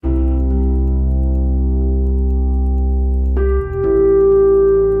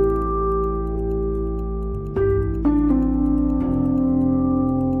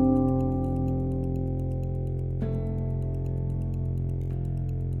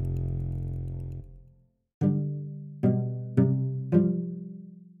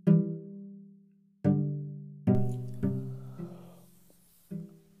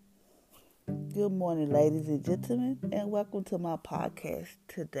Good morning, ladies and gentlemen, and welcome to my podcast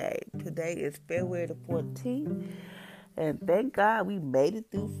today. Today is February the 14th, and thank God we made it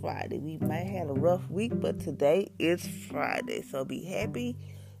through Friday. We might have a rough week, but today is Friday, so be happy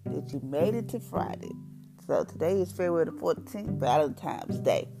that you made it to Friday. So today is February the 14th, Valentine's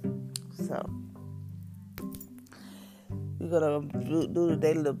Day. So we're going to do the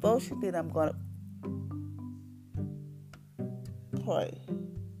daily devotion, then I'm going to pray.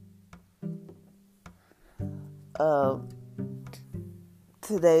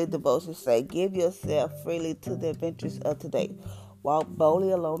 Today, devotion say, give yourself freely to the adventures of today. Walk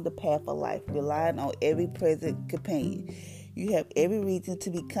boldly along the path of life, relying on every present companion. You have every reason to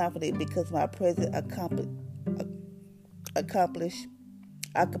be confident because my present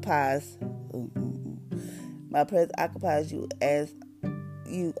occupies you as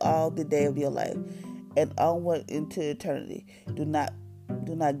you all the day of your life and onward into eternity. Do not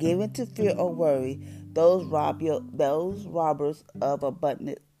give in to fear or worry. Those robbers of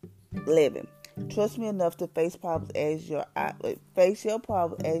abundant living. Trust me enough to face problems as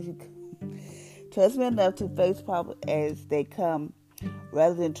Trust me enough to face problems as they come,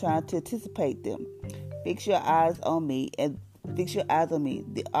 rather than trying to anticipate them. Fix your eyes on me,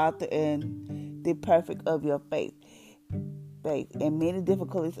 the author and the perfect of your faith. And many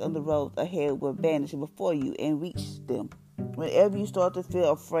difficulties on the road ahead will vanish before you and reach them. Whenever you start to feel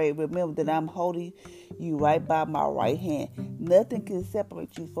afraid, remember that I'm holding you right by my right hand. Nothing can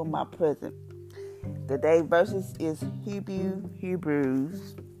separate you from my presence. The day verses is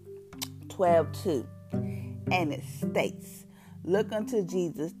Hebrews 12:2, and it states, "Look unto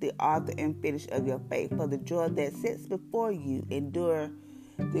Jesus, the author and finisher of your faith, for the joy that sits before you, endure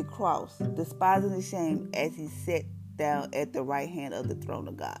the cross, despising the shame, as he sat down at the right hand of the throne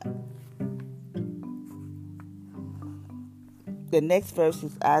of God." The next verse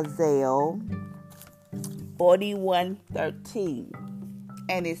is Isaiah 41:13,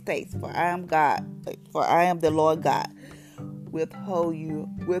 and it states, "For I am the Lord God. Withhold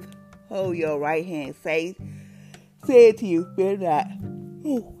your right hand. Say unto you, fear not.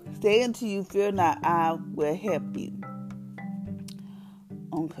 Say unto you, fear not. I will help you."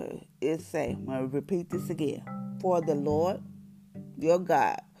 Okay, I'm going to repeat this again. "For the Lord your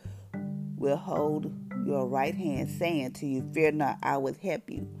God will hold your right hand, saying to you, fear not, I will help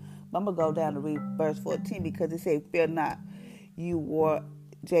you." I'm going to go down to read verse 14 because it says, "Fear not, you war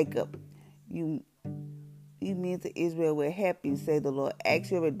Jacob. You mean to Israel will help you, say the Lord. Ask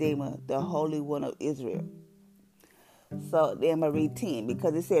your Redeemer, the Holy One of Israel." So then I'm going to read 10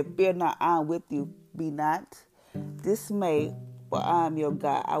 because it said, "Fear not, I am with you. Be not dismayed, for I am your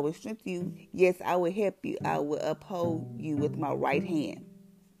God. I will strengthen you. Yes, I will help you. I will uphold you with my right hand."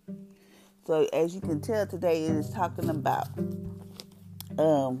 So as you can tell, today it is talking about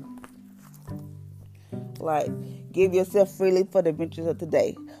give yourself freely for the adventures of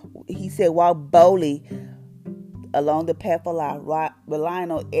today. He said, walk boldly along the path of life,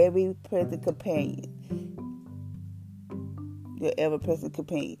 relying on every present companion. Your ever-present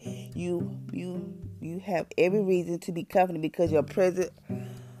companion. You have every reason to be confident because your present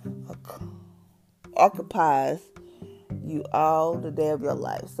occupies you all the day of your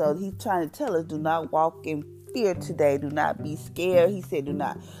life. So he's trying to tell us, do not walk in fear today. Do not be scared. He said, do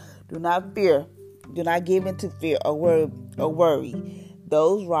not fear. Do not give in to fear or worry.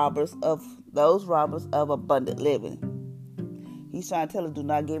 Those robbers of abundant living. He's trying to tell us, do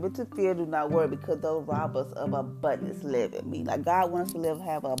not give in to fear, do not worry, because those robbers of abundance living. I mean, like, God wants us to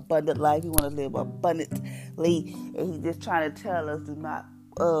have an abundant life. He wants us to live abundantly. And he's just trying to tell us, do not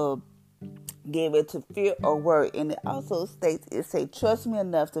give in to fear or worry. And it also states, trust me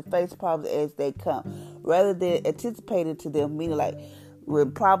enough to face problems as they come, rather than anticipating to them, meaning like,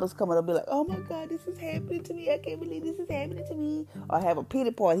 when problems come up, I'll be like, oh my God, this is happening to me. I can't believe this is happening to me. Or have a pity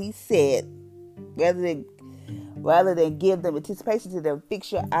party. He said, rather than give them anticipation to them,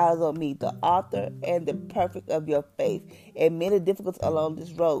 fix your eyes on me, the author and the perfect of your faith. And many difficulties along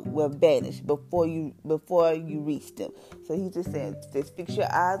this road will vanish before you reach them. So he's just saying, just fix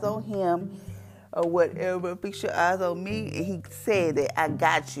your eyes on him or whatever. Fix your eyes on me. And he said that I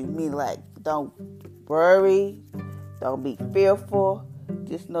got you. Meaning like, don't worry. Don't be fearful.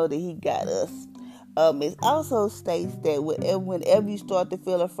 Just know that he got us. It also states that whenever you start to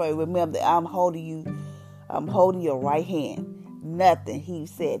feel afraid, remember that I'm holding your right hand. Nothing, he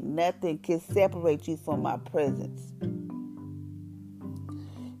said, nothing can separate you from my presence.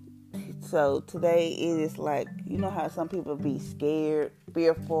 So today it is like, you know how some people be scared,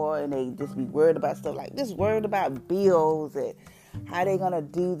 fearful, and they just be worried about stuff like this, worried about bills and how they gonna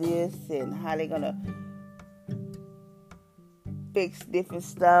do this and how they gonna fix different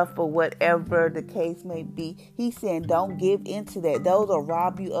stuff or whatever the case may be. He's saying don't give into that. Those will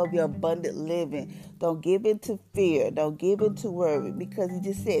rob you of your abundant living. Don't give into fear. Don't give into worry, because he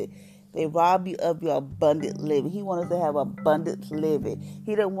just said they rob you of your abundant living. He wants us to have abundant living.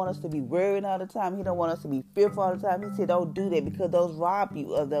 He don't want us to be worrying all the time. He don't want us to be fearful all the time. He said don't do that, because those rob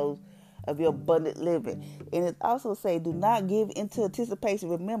you of your abundant living. And it also say, do not give into anticipation.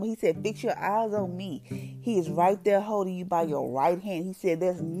 Remember, he said, fix your eyes on me. He is right there holding you by your right hand. He said,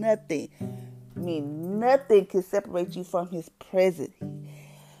 there's nothing can separate you from his presence.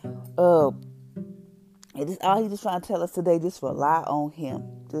 And this all he's just trying to tell us today, just rely on him.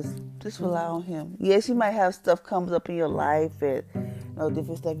 Just rely on him. Yes, you might have stuff comes up in your life and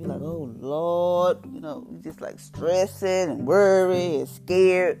different stuff. You're like, oh Lord, you just like stressing and worried and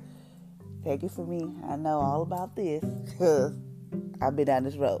scared. Take it from me, I know all about this because I've been down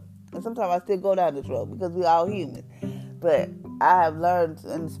this road. And sometimes I still go down this road because we're all human. But I have learned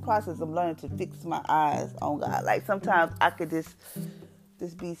in this process of learning to fix my eyes on God. Like sometimes I could just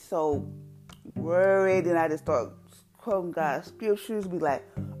be so worried, and I just start quoting God's scriptures, be like,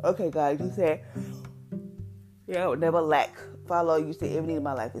 okay, God, you said, I would never lack. Follow, you said every need in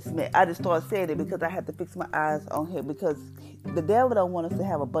my life is met. I just started saying it because I had to fix my eyes on him, because the devil don't want us to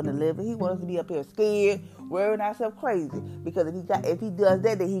have abundant living. He wants us to be up here scared, worrying ourselves crazy. Because if he does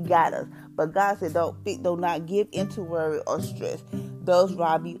that, then he got us. But God said, do not give into worry or stress. Those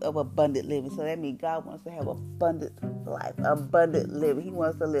rob you of abundant living. So that means God wants us to have abundant life, abundant living. He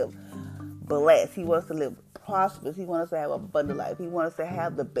wants us to live blessed. He wants us to live prosperous. He wants us to have abundant life. He wants us to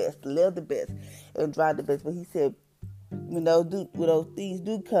have the best, live the best, and drive the best. But he said, when those things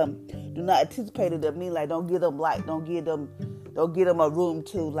do come, do not anticipate it. That mean like don't give them light, don't give them a room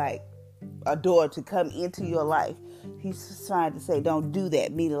to, like a door to come into your life. He's trying to say don't do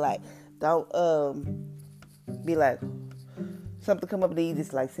that. Meaning like don't be like something come up and you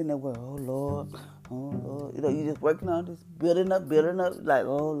just like sitting there with, oh Lord, you just working on this, building up, like,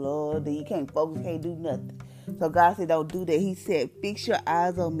 oh Lord, then you can't focus, can't do nothing. So God said don't do that. He said, fix your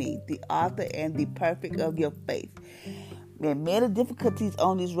eyes on me, the author and the perfect of your faith. And many difficulties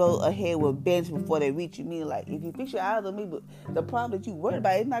on this road ahead will bend before they reach you. Meaning like, if you fix your eyes on me, but the problem that you worried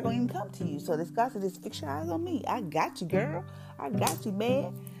about, it's not going to even come to you. So this God said, just fix your eyes on me. I got you, girl. I got you,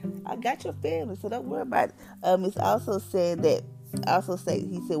 man. I got your family. So don't worry about it. It's also said that,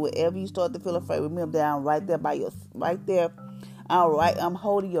 he said, wherever you start to feel afraid, remember that I'm right there. I'm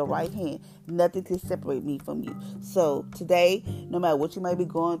holding your right hand. Nothing can separate me from you. So today, no matter what you may be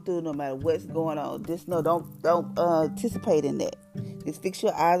going through, no matter what's going on, just know don't anticipate in that. Just fix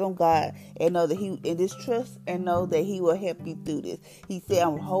your eyes on God and know that trust and know that He will help you through this. He said,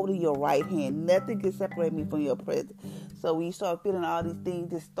 I'm holding your right hand. Nothing can separate me from your presence. So when you start feeling all these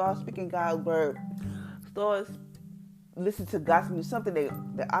things, just start speaking God's word. Start listening to gospel music, something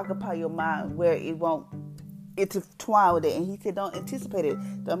that occupy your mind where it won't intertwine with it. And he said, don't anticipate it.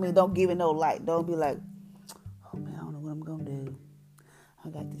 Don't give it no light. Don't be like, oh man, I don't know what I'm gonna do. I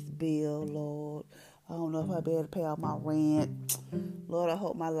got this bill, Lord. I don't know if I'll be able to pay off my rent. Lord, I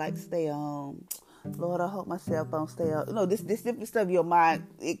hope my lights stay on. Lord, I hope my cell phone stay on. This different stuff in your mind,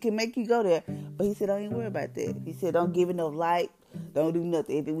 it can make you go there. But he said, don't even worry about that. He said, don't give it no light. Don't do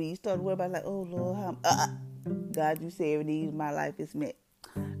nothing. And then when you start to worry about like, oh Lord, God, you said every need in my life is met.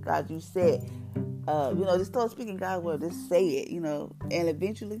 God, you said, just start speaking God's word. Just say it, and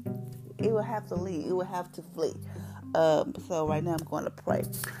eventually it will have to leave. It will have to flee. So right now I'm going to pray.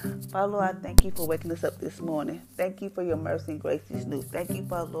 Father Lord, I thank you for waking us up this morning. Thank you for your mercy and grace this new. Thank you,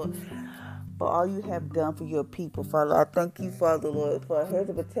 Father Lord, for all you have done for your people. Father Lord, I thank you, Father Lord, for a hedge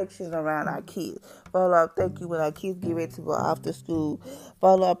of protection around our kids. Father Lord, I thank you when our kids get ready to go off to school.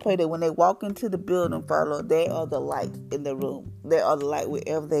 Father Lord, I pray that when they walk into the building, Father Lord, they are the light in the room. They are the light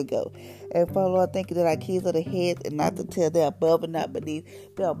wherever they go. And Father Lord, I thank you that our kids are the head and not the tail. They're above and not beneath.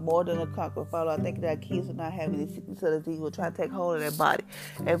 They are more than a conqueror. Father Lord, I thank you that our kids are not having any sickness or disease will try to take hold of their body.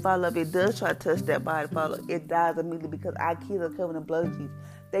 And Father Lord, if it does try to touch their body, Father Lord, it dies immediately because our kids are covered in the blood of Jesus.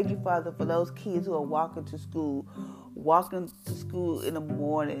 Thank you, Father, for those kids who are walking to school in the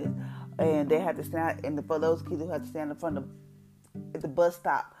morning, and they have to stand. And for those kids who have to stand in front of at the bus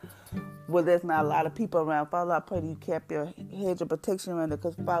stop, where there's not a lot of people around, Father, I pray that you keep your hedge of protection around there,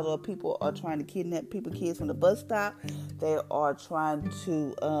 because Father, people are trying to kidnap kids from the bus stop. They are trying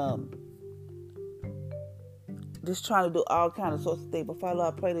to just trying to do all kinds of sorts of things. But Father,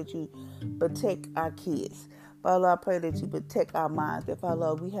 I pray that you protect our kids. Father, I pray that you protect our minds. That, Father,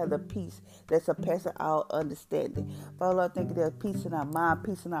 Lord, we have the peace that surpasses our understanding. Father, Lord, thank you there's peace in our mind,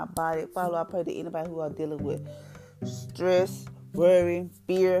 peace in our body. Father, Lord, I pray that anybody who are dealing with stress, worry,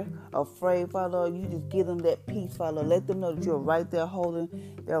 fear, afraid, Father Lord, you just give them that peace, Father Lord. Let them know that you're right there holding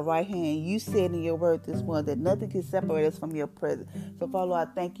their right hand. You said in your word this morning that nothing can separate us from your presence. So, Father Lord,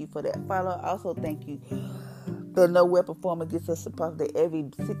 I thank you for that. Father Lord, I also thank you that no weapon formed against us shall prosper, that every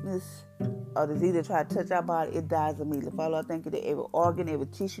sickness or disease that try to touch our body, it dies immediately. Father Lord, I thank you that every organ, every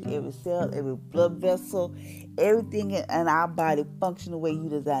tissue, every cell, every blood vessel, everything in our body function the way you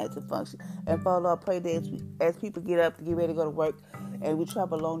designed it to function. And Father Lord, I pray that as people get up to get ready to go to work and we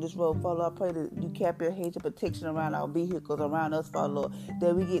travel along this road, Father Lord, I pray that you cap your hedge of protection around our vehicles, around us, Father Lord,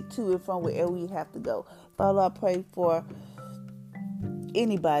 that we get to and from wherever we have to go. Father Lord, I pray for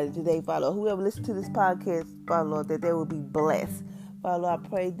anybody today, Father Lord, whoever listens to this podcast, Father Lord, that they will be blessed. Father Lord, I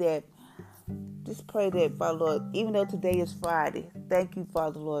pray that, Father Lord, even though today is Friday, thank you,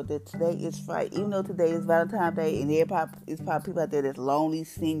 Father Lord, that today is Friday. Even though today is Valentine's Day, and there's probably people out there that's lonely,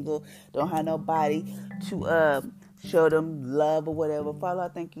 single, don't have nobody to show them love or whatever. Father, I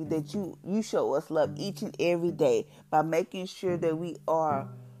thank you that you show us love each and every day by making sure that we are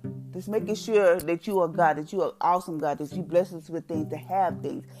just making sure that you are God, that you are awesome God, that you bless us with things, to have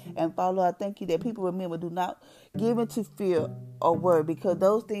things. And Father, Lord, I thank you that people remember, do not give into fear or worry, because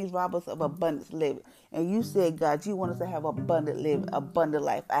those things rob us of abundance living. And you said, God, you want us to have abundant living, abundant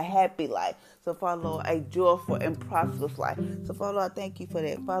life, a happy life. So, Father, Lord, a joyful and prosperous life. So, Father, Lord, I thank you for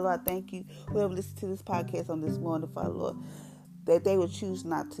that. Father, Lord, I thank you, whoever listens to this podcast on this morning, Father, Lord, that they will choose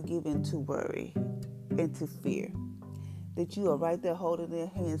not to give in to worry and to fear. That you are right there holding their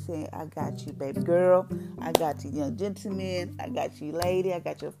hand saying, I got you, baby girl. I got you, young gentleman. I got you, lady. I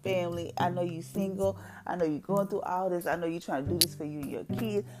got your family. I know you single. I know you're going through all this. I know you're trying to do this for you and your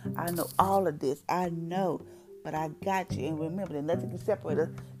kids. I know all of this. I know. But I got you. And remember that nothing can separate us.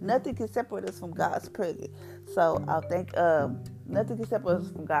 Nothing can separate us from God's presence. So I think nothing can separate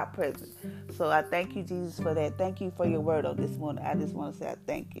us from God's presence. So I thank you, Jesus, for that. Thank you for your word on this morning. I just want to say I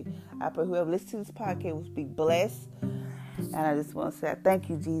thank you. I pray whoever listens to this podcast will be blessed. And I just want to say, thank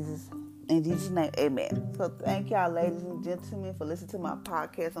you, Jesus. In Jesus' name, amen. So thank y'all, ladies and gentlemen, for listening to my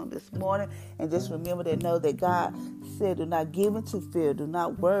podcast on this morning. And just remember to know that God said, do not give into fear. Do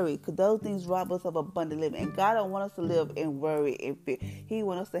not worry. Because those things rob us of abundant living. And God don't want us to live in worry and fear. He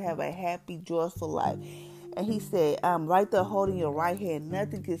wants us to have a happy, joyful life. And he said, I'm right there holding your right hand.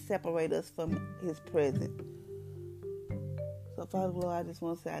 Nothing can separate us from his presence. So, Father Lord, I just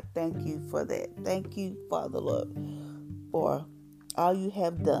want to say I thank you for that. Thank you, Father Lord, for all you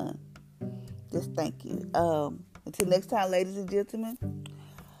have done. Just thank you. Until next time, ladies and gentlemen,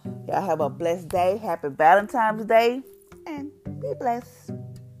 y'all have a blessed day. Happy Valentine's Day, and be blessed.